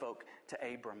God spoke to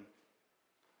Abram.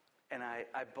 And I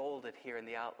bolded here in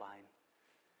the outline.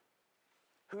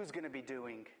 Who's going to be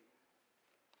doing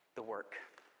the work?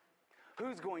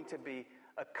 Who's going to be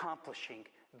accomplishing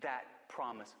that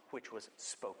promise which was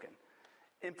spoken?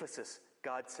 Emphasis,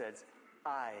 God says,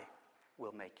 I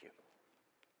will make you.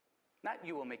 Not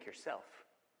you will make yourself.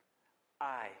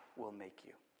 I will make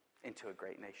you into a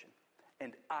great nation.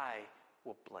 And I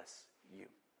will bless you.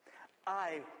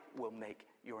 I will make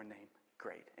your name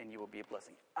great, and you will be a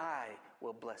blessing. I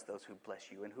will bless those who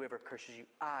bless you, and whoever curses you,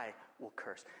 I will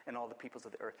curse. And all the peoples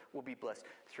of the earth will be blessed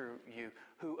through you.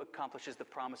 Who accomplishes the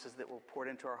promises that were poured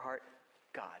into our heart?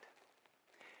 God.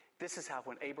 This is how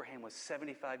when Abraham was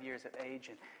 75 years of age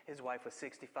and his wife was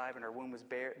 65 and her womb was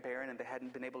barren and they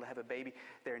hadn't been able to have a baby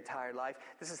their entire life,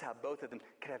 this is how both of them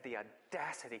could have the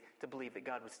audacity to believe that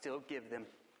God would still give them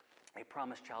a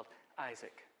promised child,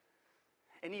 Isaac.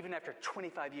 And even after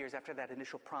 25 years after that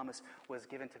initial promise was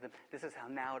given to them, this is how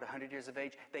now at 100 years of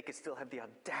age, they could still have the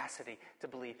audacity to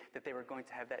believe that they were going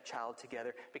to have that child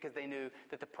together because they knew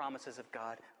that the promises of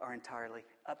God are entirely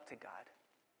up to God.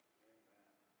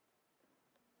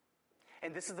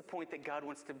 And this is the point that God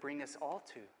wants to bring us all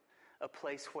to, a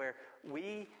place where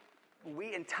we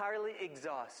entirely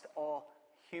exhaust all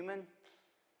human,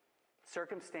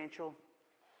 circumstantial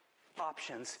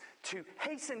options to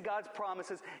hasten God's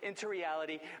promises into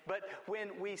reality. But when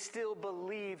we still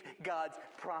believe God's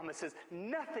promises,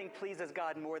 nothing pleases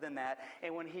God more than that.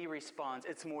 And when He responds,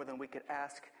 it's more than we could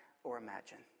ask or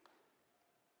imagine.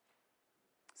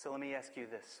 So let me ask you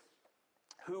this.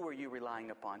 Who are you relying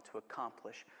upon to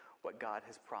accomplish what God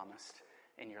has promised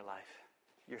in your life?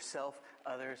 Yourself,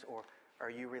 others, or are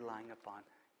you relying upon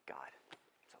God?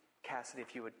 So Cassidy,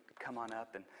 if you would come on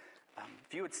up, and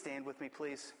if you would stand with me,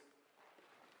 please.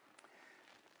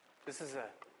 This is a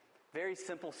very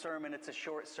simple sermon. It's a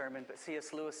short sermon, but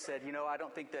C.S. Lewis said, I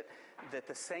don't think that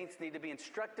the saints need to be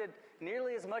instructed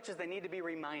nearly as much as they need to be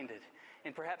reminded.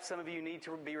 And perhaps some of you need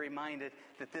to be reminded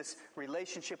that this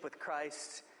relationship with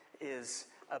Christ is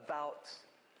about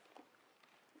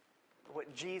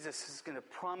what Jesus is going to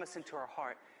promise into our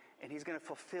heart, and He's going to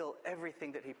fulfill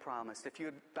everything that He promised. If you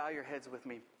would bow your heads with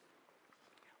me,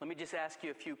 let me just ask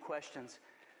you a few questions.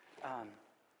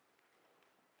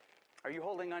 Are you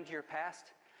holding on to your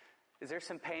past? Is there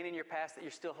some pain in your past that you're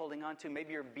still holding on to?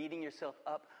 Maybe you're beating yourself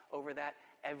up over that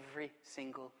every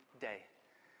single day.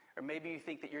 Or maybe you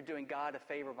think that you're doing God a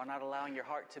favor by not allowing your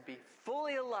heart to be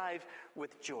fully alive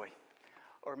with joy.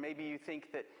 Or maybe you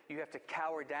think that you have to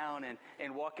cower down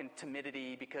and walk in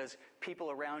timidity because people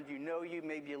around you know you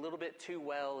maybe a little bit too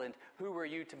well, and who are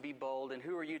you to be bold, and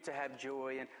who are you to have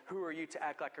joy, and who are you to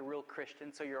act like a real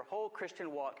Christian? So your whole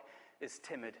Christian walk is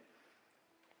timid.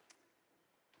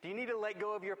 Do you need to let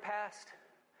go of your past?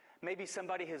 Maybe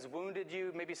somebody has wounded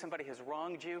you, maybe somebody has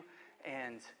wronged you,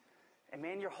 and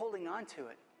man, you're holding on to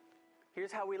it.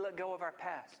 Here's how we let go of our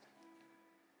past.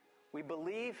 We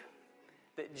believe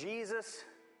that Jesus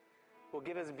will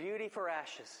give us beauty for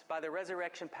ashes by the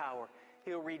resurrection power.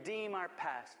 He'll redeem our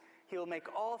past. He'll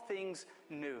make all things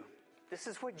new. This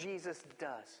is what Jesus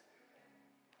does.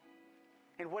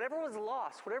 And whatever was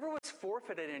lost, whatever was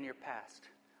forfeited in your past,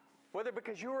 whether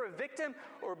because you were a victim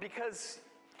or because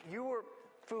you were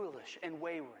foolish and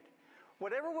wayward,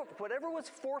 whatever was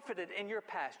forfeited in your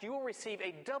past, you will receive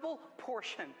a double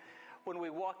portion when we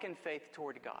walk in faith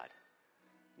toward God.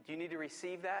 Do you need to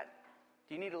receive that?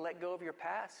 Do you need to let go of your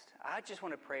past? I just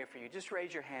want to pray for you. Just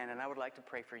raise your hand and I would like to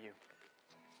pray for you.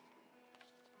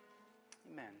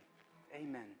 Amen.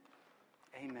 Amen.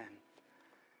 Amen.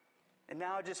 And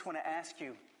now I just want to ask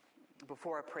you,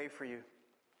 before I pray for you,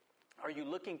 are you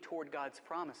looking toward God's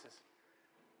promises?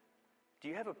 Do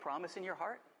you have a promise in your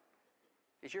heart?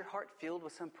 Is your heart filled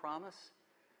with some promise?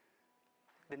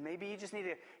 Then maybe you just need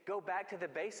to go back to the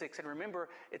basics and remember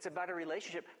it's about a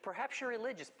relationship. Perhaps you're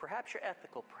religious, perhaps you're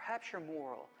ethical, perhaps you're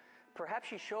moral,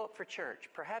 perhaps you show up for church,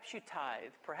 perhaps you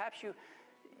tithe, perhaps you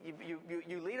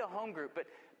lead a home group,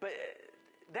 but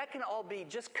that can all be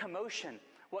just commotion.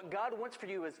 What God wants for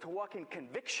you is to walk in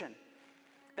conviction.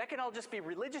 That can all just be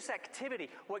religious activity.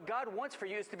 What God wants for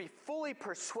you is to be fully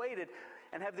persuaded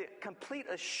and have the complete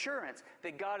assurance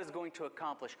that God is going to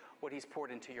accomplish what He's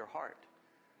poured into your heart.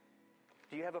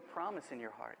 Do you have a promise in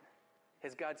your heart?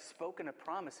 Has God spoken a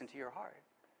promise into your heart?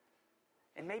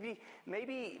 And maybe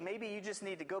you just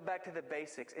need to go back to the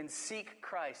basics and seek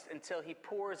Christ until He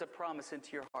pours a promise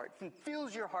into your heart and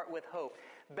fills your heart with hope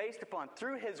based upon,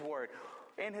 through His Word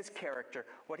and His character,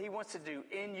 what He wants to do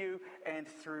in you and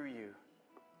through you.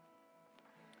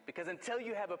 Because until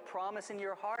you have a promise in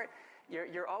your heart,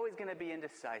 you're always going to be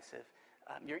indecisive.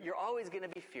 You're always going to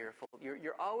be fearful.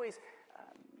 You're always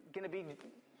going to be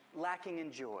lacking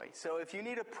in joy. So if you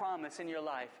need a promise in your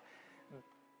life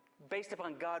based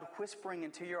upon God whispering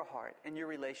into your heart and your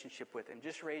relationship with Him,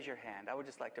 just raise your hand. I would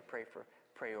just like to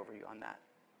pray over you on that.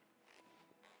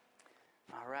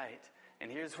 All right.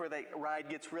 And here's where the ride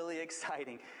gets really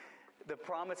exciting. The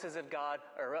promises of God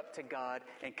are up to God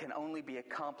and can only be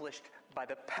accomplished by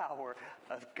the power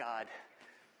of God.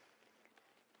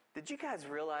 Did you guys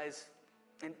realize,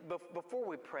 and before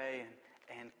we pray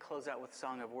and close out with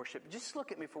song of worship, just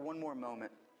look at me for one more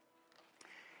moment.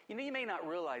 You know, you may not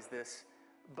realize this,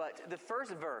 but the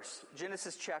first verse,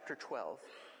 Genesis chapter 12,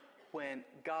 when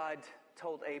God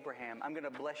told Abraham, I'm going to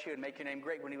bless you and make your name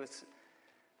great, when he was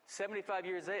 75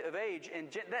 years of age, and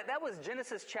that was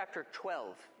Genesis chapter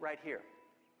 12 right here.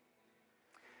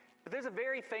 But there's a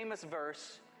very famous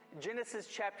verse, Genesis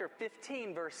chapter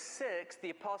 15, verse 6,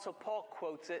 the Apostle Paul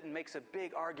quotes it and makes a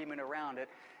big argument around it.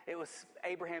 It was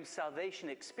Abraham's salvation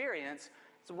experience.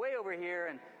 It's way over here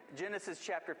in Genesis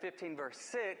chapter 15, verse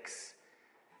 6.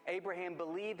 Abraham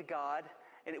believed God,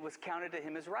 and it was counted to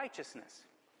him as righteousness.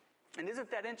 And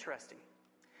isn't that interesting?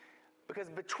 Because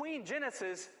between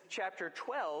Genesis chapter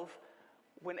 12,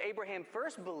 when Abraham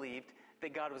first believed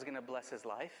that God was going to bless his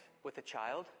life with a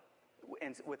child,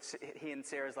 and with he and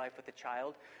Sarah's life with a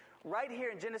child, right here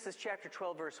in Genesis chapter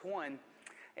 12, verse 1,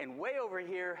 and way over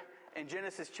here in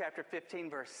Genesis chapter 15,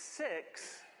 verse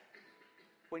 6,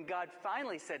 when God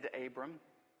finally said to Abram,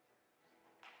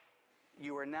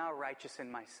 you are now righteous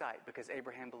in my sight, because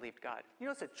Abraham believed God. You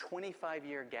know, it's a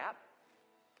 25-year gap.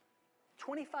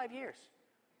 25 years.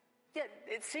 Yet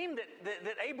it seemed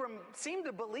that Abram seemed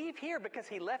to believe here because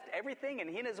he left everything and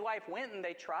he and his wife went and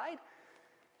they tried.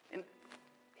 And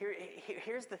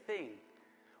here's the thing.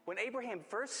 When Abraham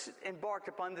first embarked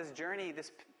upon this journey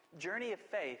of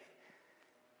faith,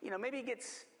 you know, maybe he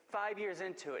gets 5 years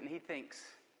into it and he thinks,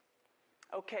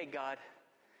 okay, God,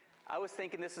 I was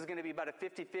thinking this is going to be about a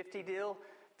 50-50 deal.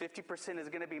 50% is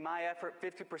going to be my effort.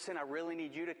 50% I really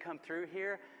need you to come through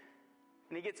here.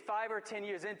 And he gets 5 or 10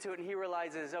 years into it and he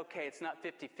realizes, okay, it's not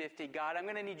 50-50. God, I'm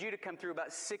going to need you to come through about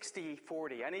 60-40.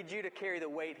 I need you to carry the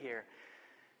weight here.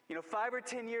 You know, 5 or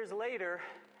 10 years later,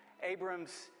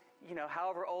 Abram's, you know,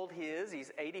 however old he is, he's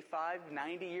 85,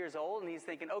 90 years old, and he's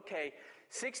thinking, okay,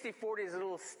 60-40 is a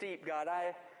little steep, God.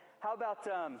 How about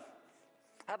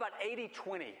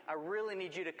 80-20? I really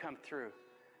need you to come through.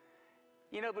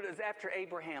 You know, but it was after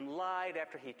Abraham lied,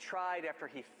 after he tried, after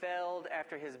he failed,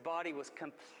 after his body was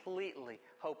completely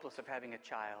hopeless of having a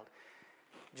child.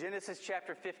 Genesis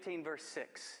chapter 15, verse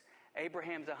 6.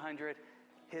 Abraham's 100,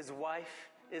 his wife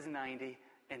is 90,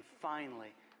 and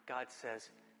finally God says,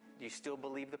 do you still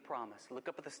believe the promise? Look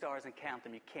up at the stars and count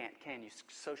them. You can't, can you?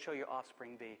 So shall your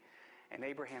offspring be. And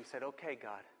Abraham said, okay,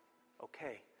 God,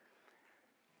 okay.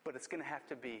 But it's going to have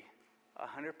to be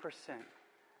 100%.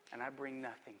 And I bring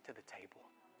nothing to the table.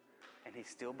 And he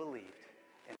still believed.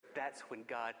 And that's when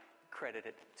God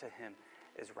credited to him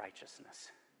as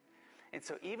righteousness. And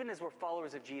so even as we're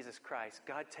followers of Jesus Christ,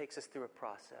 God takes us through a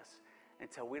process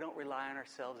until we don't rely on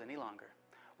ourselves any longer.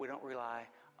 We don't rely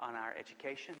on our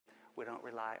education. We don't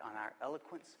rely on our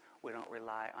eloquence. We don't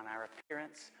rely on our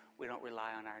appearance. We don't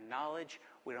rely on our knowledge.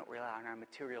 We don't rely on our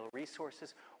material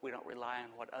resources. We don't rely on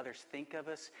what others think of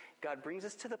us. God brings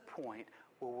us to the point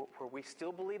where we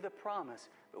still believe the promise,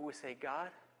 but we say, God,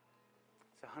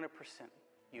 it's 100%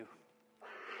 you.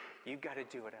 You've got to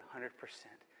do it 100%.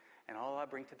 And all I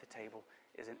bring to the table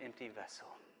is an empty vessel.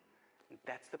 And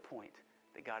that's the point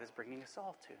that God is bringing us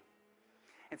all to.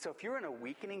 And so if you're in a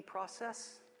weakening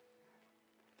process,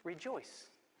 rejoice.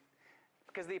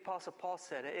 Because the Apostle Paul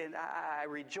said, and I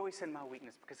rejoice in my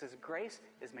weakness, because His grace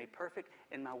is made perfect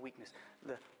in my weakness.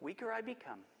 The weaker I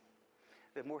become,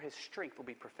 the more His strength will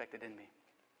be perfected in me.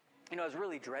 You know, I was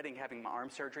really dreading having my arm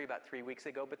surgery about 3 weeks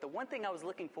ago, but the one thing I was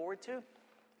looking forward to,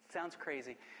 sounds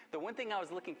crazy, the one thing I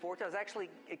was looking forward to, I was actually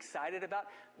excited about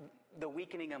the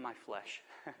weakening of my flesh.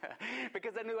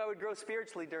 Because I knew I would grow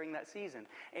spiritually during that season.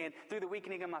 And through the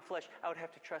weakening of my flesh, I would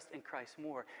have to trust in Christ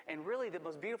more. And really the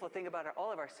most beautiful thing about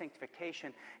all of our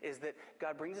sanctification is that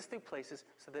God brings us through places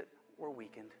so that we're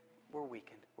weakened. We're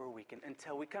weakened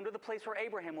until we come to the place where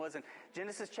Abraham was in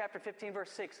Genesis chapter 15,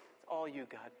 verse 6. It's all you,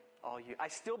 God, all you. I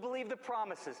still believe the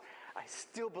promises. I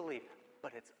still believe,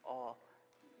 but it's all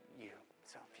you.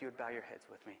 So if you would bow your heads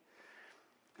with me.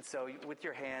 And so with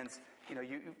your hands,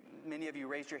 many of you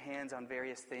raised your hands on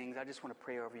various things. I just want to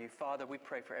pray over you. Father, we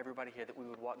pray for everybody here that we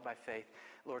would walk by faith.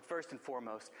 Lord, first and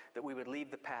foremost, that we would leave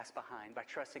the past behind by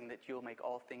trusting that you'll make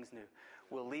all things new.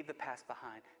 We'll leave the past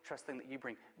behind, trusting that you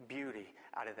bring beauty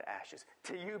out of the ashes.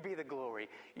 To you be the glory.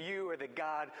 You are the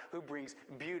God who brings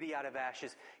beauty out of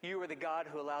ashes. You are the God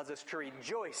who allows us to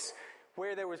rejoice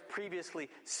where there was previously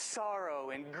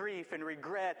sorrow and grief and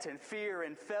regret and fear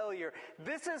and failure.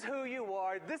 This is who you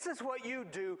are. This is what you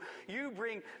do. You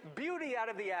bring beauty out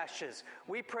of the ashes.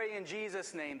 We pray in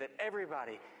Jesus' name that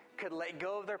everybody could let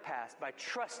go of their past by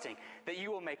trusting that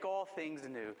you will make all things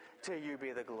new. To you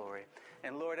be the glory.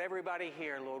 And Lord, everybody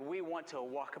here, Lord, we want to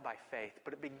walk by faith,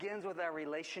 but it begins with our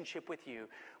relationship with you.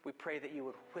 We pray that you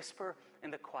would whisper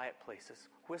in the quiet places,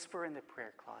 whisper in the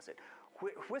prayer closet,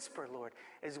 whisper, Lord,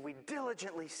 as we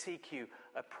diligently seek you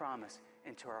a promise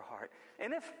into our heart.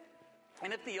 And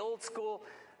if the old school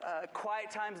quiet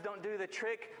times don't do the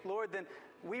trick, Lord, then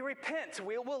we repent.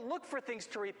 We'll look for things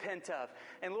to repent of.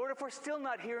 And Lord, if we're still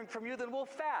not hearing from you, then we'll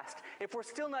fast. If we're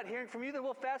still not hearing from you, then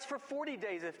we'll fast for 40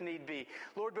 days if need be.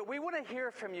 Lord, but we want to hear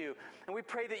from you. And we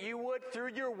pray that you would,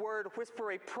 through your word,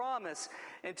 whisper a promise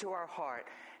into our heart.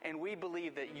 And we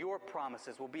believe that your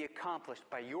promises will be accomplished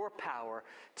by your power.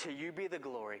 To you be the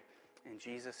glory. In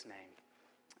Jesus'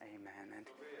 name, amen.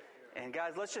 And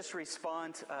guys, let's just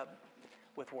respond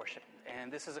with worship.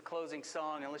 And this is a closing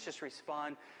song, and let's just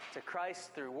respond to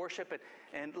Christ through worship.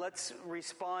 And let's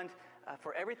respond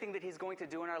for everything that he's going to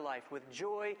do in our life with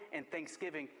joy and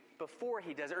thanksgiving before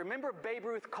he does it. Remember Babe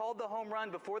Ruth called the home run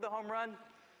before the home run?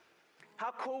 How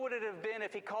cool would it have been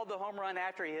if he called the home run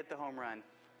after he hit the home run?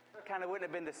 Kind of wouldn't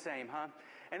have been the same, huh?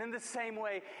 And in the same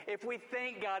way, if we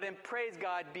thank God and praise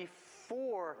God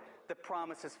before the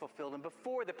promise is fulfilled and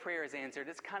before the prayer is answered,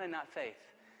 it's kind of not faith.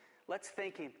 Let's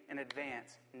thank him in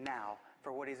advance now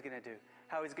for what he's going to do,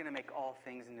 how he's going to make all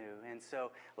things new. And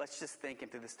so let's just thank him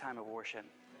through this time of worship.